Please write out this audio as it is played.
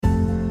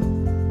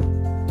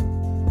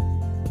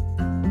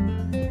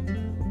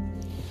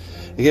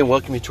Again,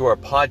 welcome you to our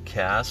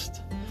podcast.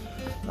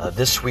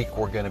 This week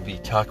we're going to be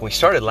talking, we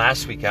started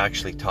last week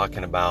actually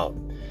talking about,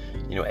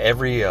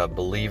 every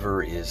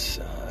believer is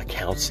a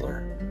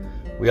counselor.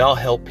 We all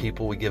help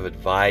people, we give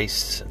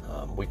advice.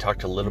 We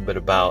talked a little bit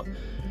about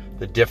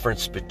the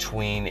difference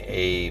between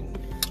a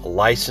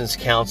licensed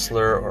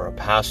counselor or a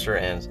pastor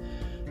and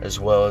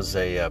as well as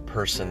a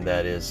person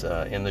that is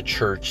in the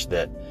church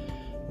that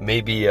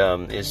maybe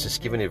is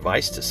just giving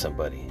advice to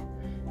somebody.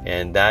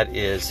 And that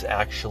is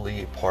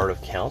actually part of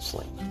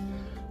counseling.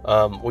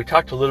 We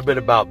talked a little bit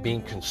about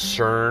being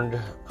concerned,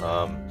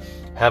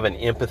 having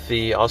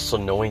empathy, also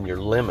knowing your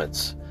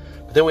limits.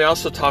 But then we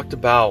also talked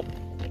about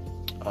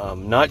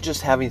not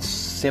just having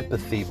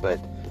sympathy,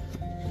 but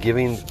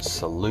giving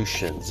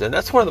solutions. And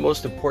that's one of the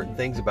most important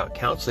things about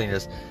counseling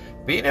is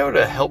being able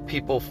to help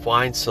people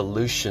find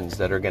solutions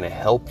that are going to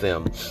help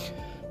them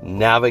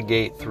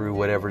navigate through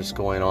whatever's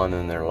going on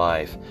in their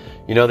life.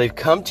 They've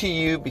come to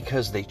you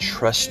because they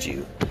trust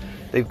you.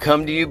 They've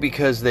come to you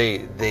because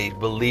they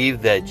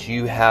believe that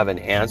you have an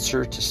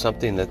answer to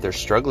something that they're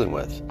struggling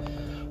with.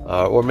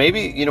 Or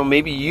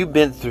maybe you've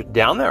been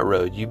down that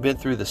road. You've been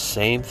through the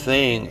same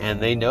thing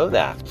and they know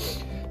that.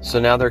 So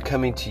now they're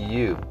coming to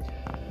you.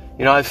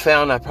 I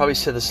probably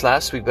said this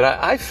last week, but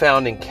I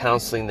found in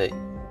counseling that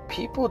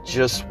people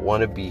just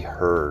want to be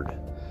heard.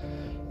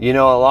 A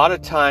lot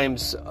of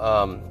times,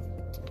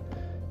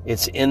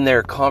 it's in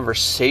their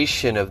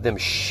conversation of them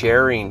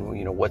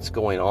sharing, what's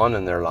going on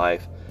in their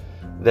life,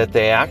 that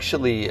they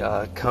actually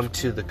come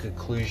to the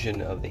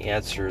conclusion of the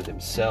answer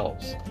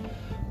themselves.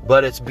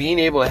 But it's being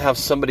able to have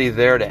somebody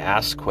there to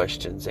ask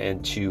questions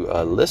and to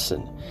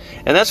listen.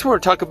 And that's what we're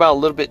talking about a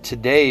little bit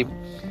today.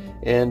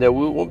 And we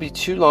won't be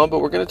too long, but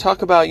we're going to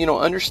talk about,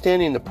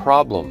 understanding the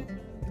problem.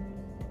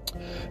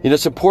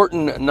 It's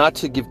important not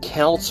to give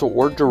counsel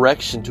or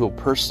direction to a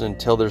person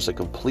until there's a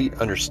complete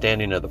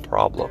understanding of the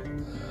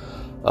problem.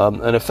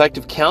 An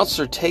effective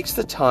counselor takes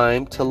the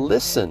time to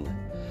listen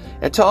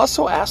and to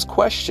also ask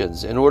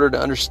questions in order to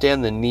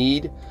understand the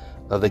need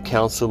of the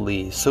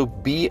counselee. So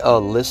be a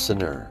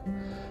listener.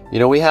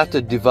 We have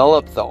to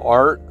develop the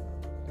art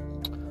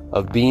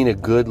of being a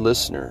good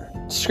listener.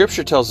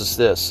 Scripture tells us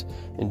this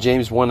in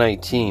James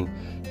 1:19,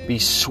 be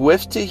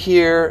swift to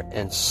hear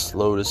and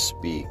slow to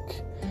speak.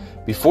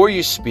 Before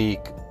you speak,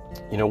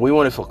 we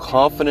want to feel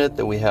confident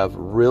that we have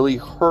really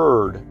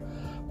heard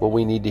what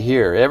we need to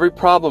hear. Every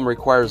problem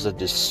requires a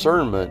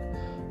discernment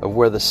of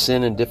where the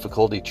sin and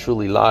difficulty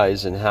truly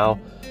lies and how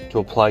to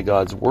apply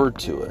God's word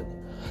to it.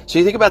 So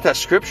you think about that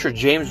scripture,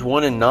 James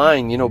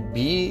 1:9,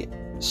 be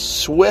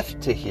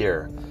swift to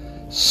hear,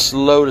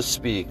 slow to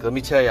speak. Let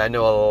me tell you, I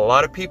know a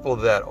lot of people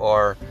that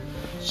are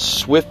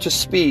swift to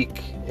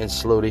speak and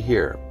slow to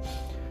hear.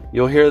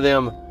 You'll hear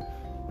them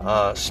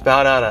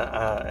spout out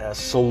a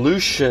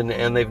solution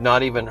and they've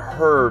not even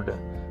heard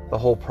the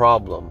whole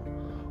problem.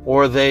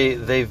 Or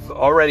they've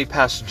already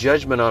passed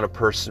judgment on a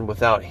person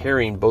without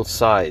hearing both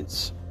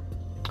sides.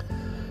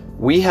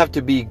 We have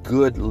to be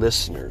good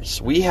listeners.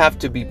 We have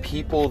to be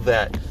people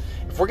that,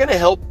 if we're going to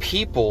help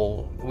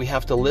people, we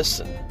have to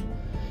listen.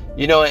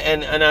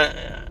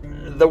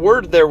 The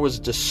word there was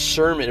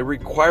discernment. It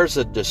requires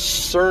a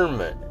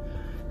discernment.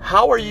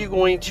 How are you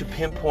going to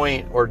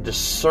pinpoint or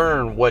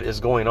discern what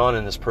is going on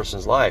in this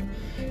person's life?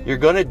 You're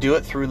going to do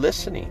it through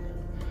listening.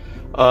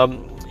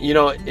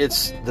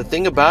 It's the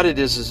thing about it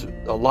is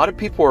a lot of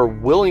people are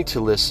willing to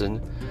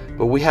listen,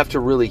 but we have to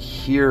really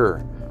hear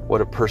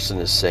what a person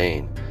is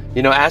saying.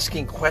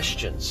 Asking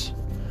questions.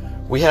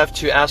 We have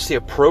to ask the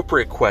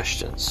appropriate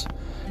questions.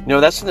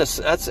 That's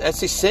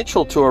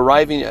essential to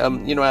arriving,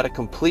 at a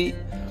complete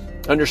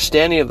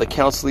understanding of the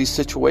counselee's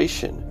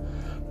situation.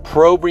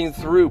 Probing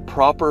through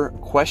proper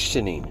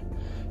questioning.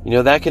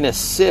 That can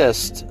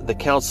assist the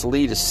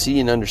counselee to see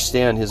and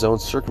understand his own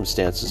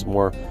circumstances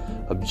more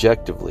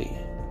objectively.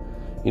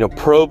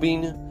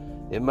 Probing,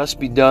 it must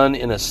be done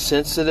in a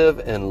sensitive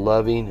and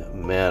loving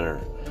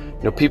manner.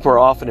 People are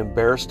often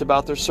embarrassed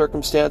about their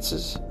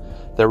circumstances.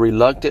 They're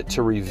reluctant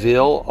to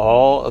reveal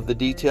all of the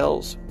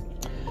details.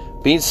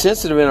 Being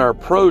sensitive in our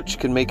approach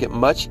can make it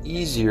much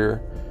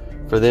easier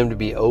for them to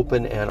be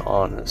open and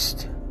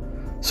honest.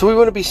 So we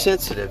want to be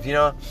sensitive.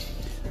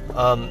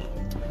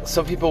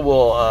 Some people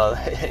will,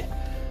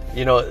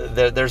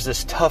 there's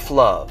this tough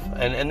love.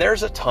 And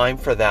there's a time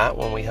for that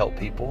when we help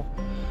people.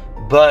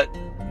 But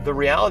the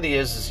reality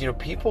is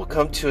people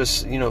come to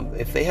us,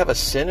 if they have a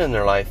sin in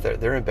their life,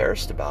 they're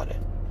embarrassed about it.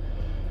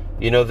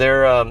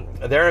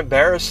 They're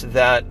embarrassed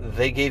that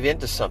they gave in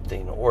to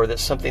something, or that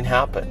something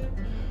happened,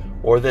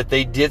 or that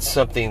they did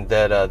something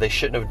that they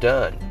shouldn't have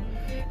done.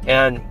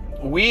 And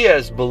we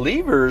as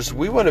believers,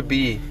 we want to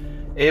be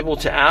able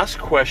to ask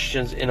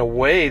questions in a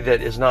way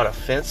that is not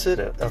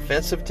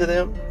offensive to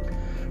them.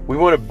 We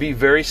want to be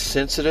very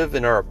sensitive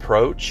in our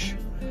approach,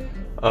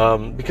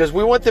 because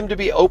we want them to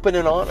be open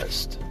and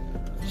honest.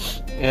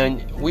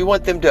 And we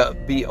want them to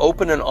be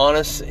open and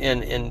honest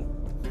in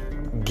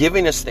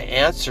giving us the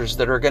answers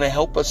that are going to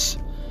help us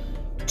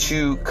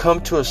to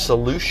come to a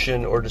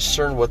solution or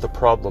discern what the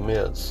problem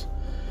is.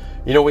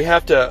 We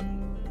have to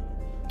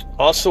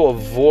also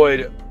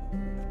avoid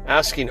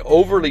asking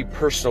overly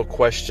personal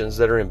questions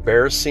that are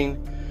embarrassing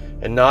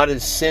and not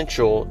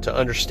essential to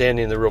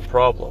understanding the real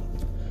problem.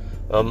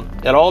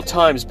 At all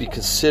times, be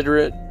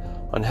considerate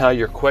on how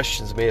your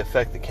questions may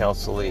affect the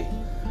counselee.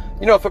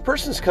 If a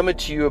person's coming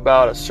to you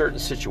about a certain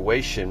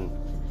situation,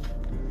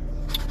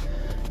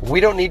 we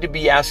don't need to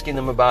be asking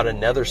them about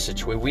another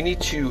situation. We need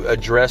to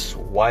address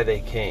why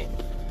they came.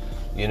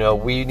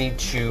 We need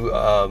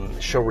to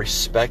show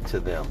respect to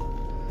them.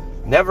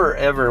 Never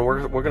ever, and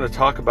we're going to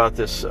talk about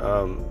this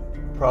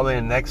probably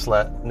in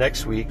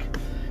next week,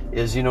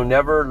 is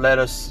never let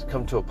us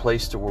come to a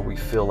place to where we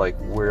feel like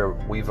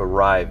we've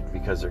arrived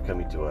because they're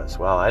coming to us.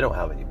 Well, I don't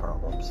have any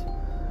problems.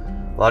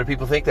 A lot of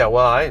people think that.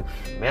 Well, I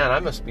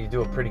must be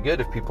doing pretty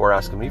good if people are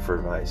asking me for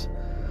advice.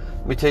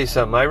 Let me tell you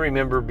something. I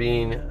remember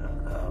being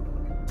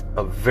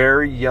a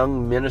very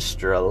young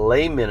minister, a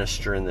lay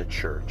minister in the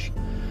church,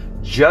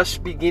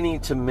 just beginning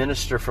to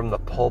minister from the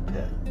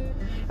pulpit.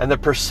 And the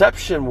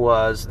perception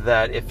was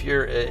that if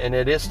you're, and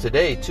it is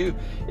today too,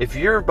 if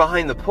you're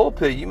behind the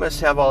pulpit, you must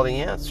have all the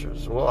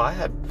answers. Well,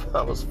 I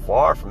was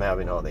far from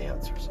having all the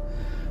answers.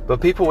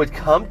 But people would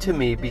come to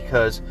me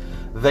because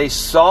they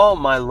saw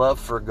my love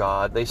for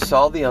God, they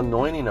saw the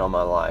anointing on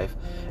my life,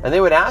 and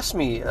they would ask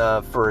me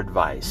for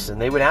advice,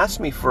 and they would ask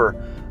me for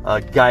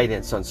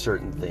guidance on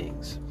certain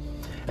things.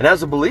 And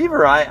as a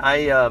believer,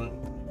 I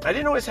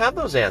didn't always have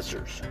those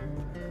answers.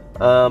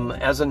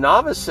 As a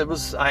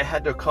novice, I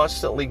had to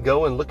constantly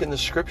go and look in the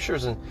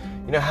scriptures and,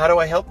 how do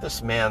I help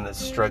this man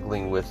that's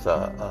struggling with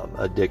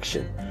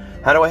addiction?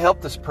 How do I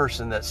help this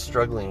person that's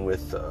struggling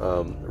with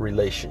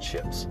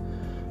relationships?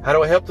 How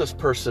do I help this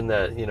person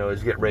that,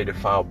 is getting ready to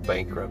file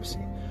bankruptcy?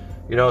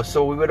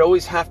 So we would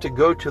always have to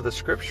go to the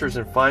scriptures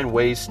and find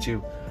ways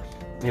to,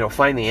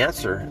 find the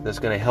answer that's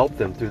going to help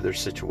them through their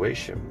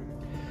situation.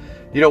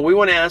 We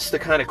want to ask the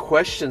kind of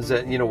questions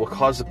that, will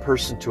cause the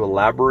person to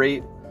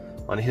elaborate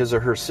on his or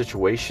her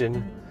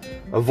situation.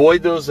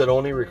 Avoid those that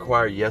only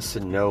require yes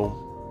and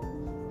no.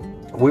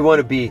 We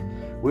want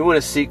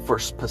to seek for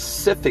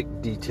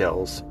specific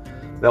details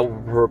that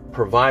will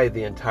provide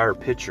the entire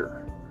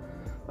picture.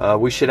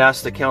 We should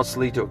ask the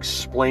counselee to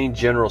explain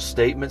general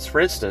statements.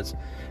 For instance,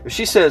 if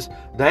she says,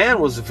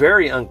 Diane was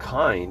very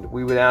unkind,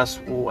 we would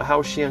ask, well, how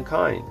was she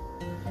unkind?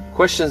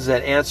 Questions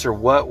that answer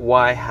what,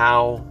 why,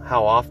 how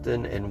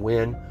often, and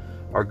when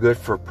are good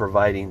for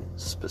providing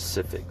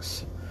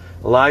specifics.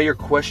 Allow your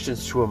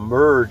questions to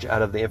emerge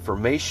out of the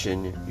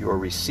information you are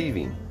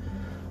receiving.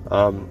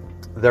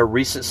 Their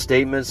recent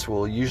statements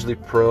will usually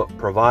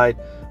provide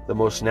the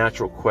most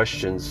natural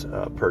questions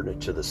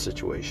pertinent to the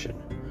situation.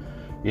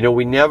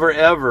 We never,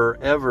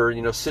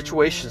 ever,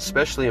 situations,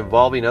 especially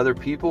involving other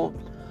people,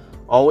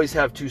 always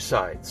have two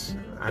sides.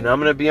 And I'm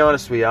going to be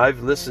honest with you,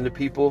 I've listened to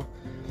people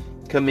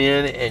come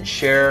in and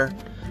share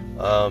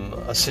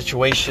a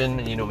situation,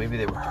 maybe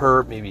they were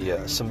hurt, maybe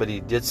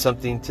somebody did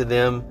something to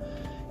them,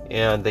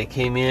 and they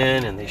came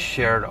in and they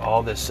shared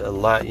all this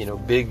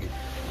big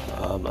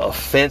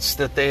offense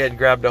that they had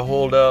grabbed a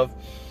hold of.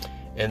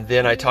 And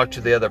then I talked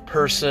to the other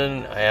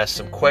person, I asked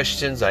some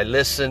questions, I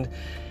listened,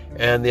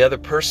 and the other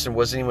person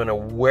wasn't even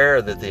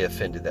aware that they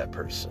offended that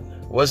person.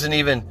 Was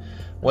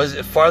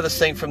farthest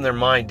thing from their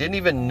mind, didn't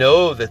even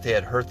know that they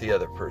had hurt the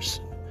other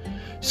person.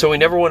 So we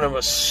never want to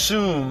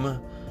assume,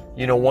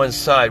 one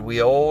side.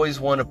 We always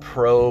want to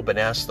probe and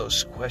ask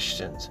those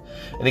questions.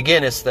 And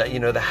again, it's that,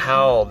 the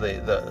how,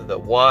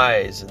 the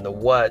whys and the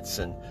whats,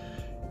 and,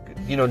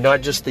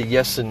 not just the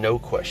yes and no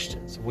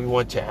questions. We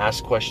want to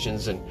ask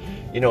questions, and,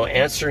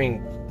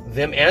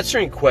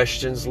 answering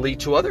questions lead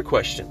to other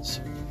questions.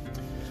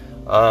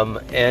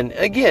 And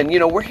again,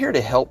 we're here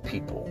to help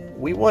people.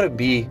 We want to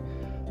be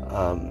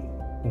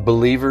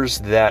believers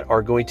that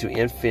are going to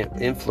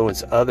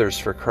influence others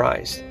for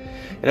Christ.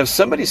 And if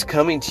somebody's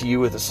coming to you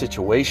with a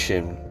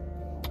situation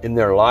in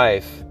their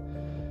life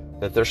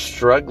that they're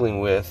struggling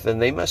with, then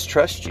they must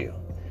trust you.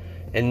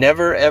 And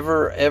never,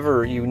 ever,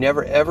 ever, you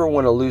never, ever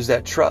want to lose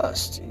that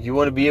trust. You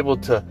want to be able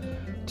to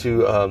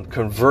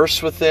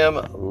converse with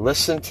them,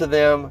 listen to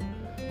them,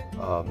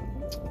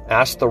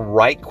 ask the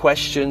right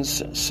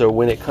questions. So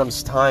when it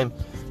comes time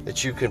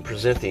that you can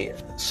present the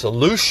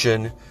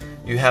solution,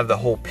 you have the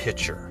whole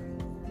picture.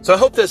 So I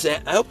hope this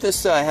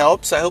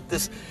helps. I hope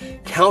this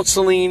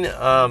counseling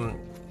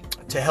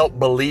to help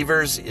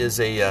believers is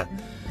a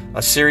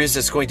series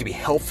that's going to be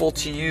helpful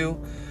to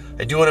you.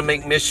 I do want to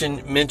make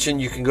mention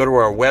you can go to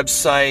our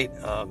website,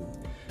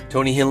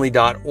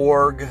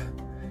 tonyhenley.org.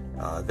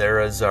 There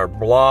is our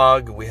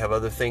blog. We have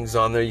other things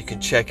on there you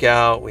can check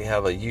out. We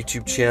have a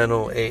YouTube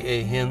channel,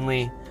 A.A.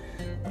 Henley,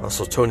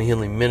 also Tony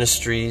Henley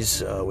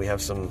Ministries. We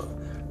have some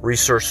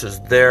resources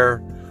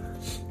there.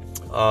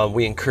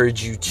 We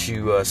encourage you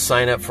to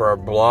sign up for our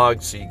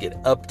blog so you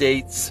get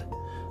updates.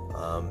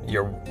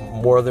 You're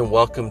more than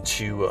welcome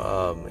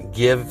to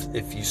give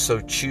if you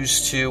so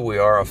choose to. We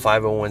are a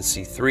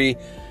 501c3.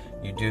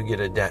 You do get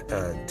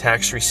a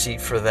tax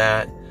receipt for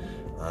that.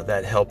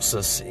 That helps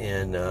us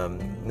in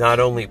not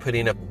only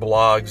putting up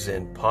blogs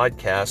and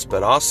podcasts,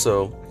 but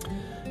also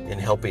in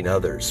helping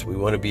others. We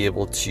want to be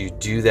able to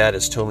do that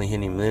as Tony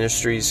Henley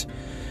Ministries.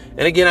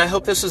 And again, I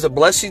hope this is a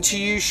blessing to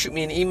you. Shoot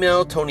me an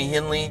email,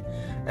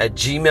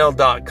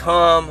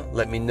 tonyhenley@gmail.com.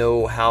 Let me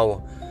know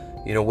how,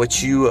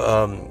 what you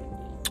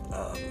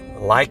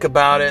like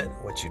about it,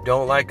 what you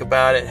don't like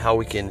about it, how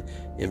we can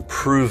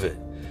improve it.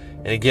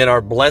 And again, our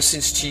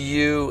blessings to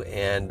you,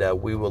 and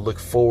we will look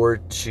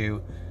forward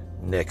to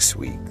next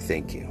week.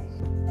 Thank you.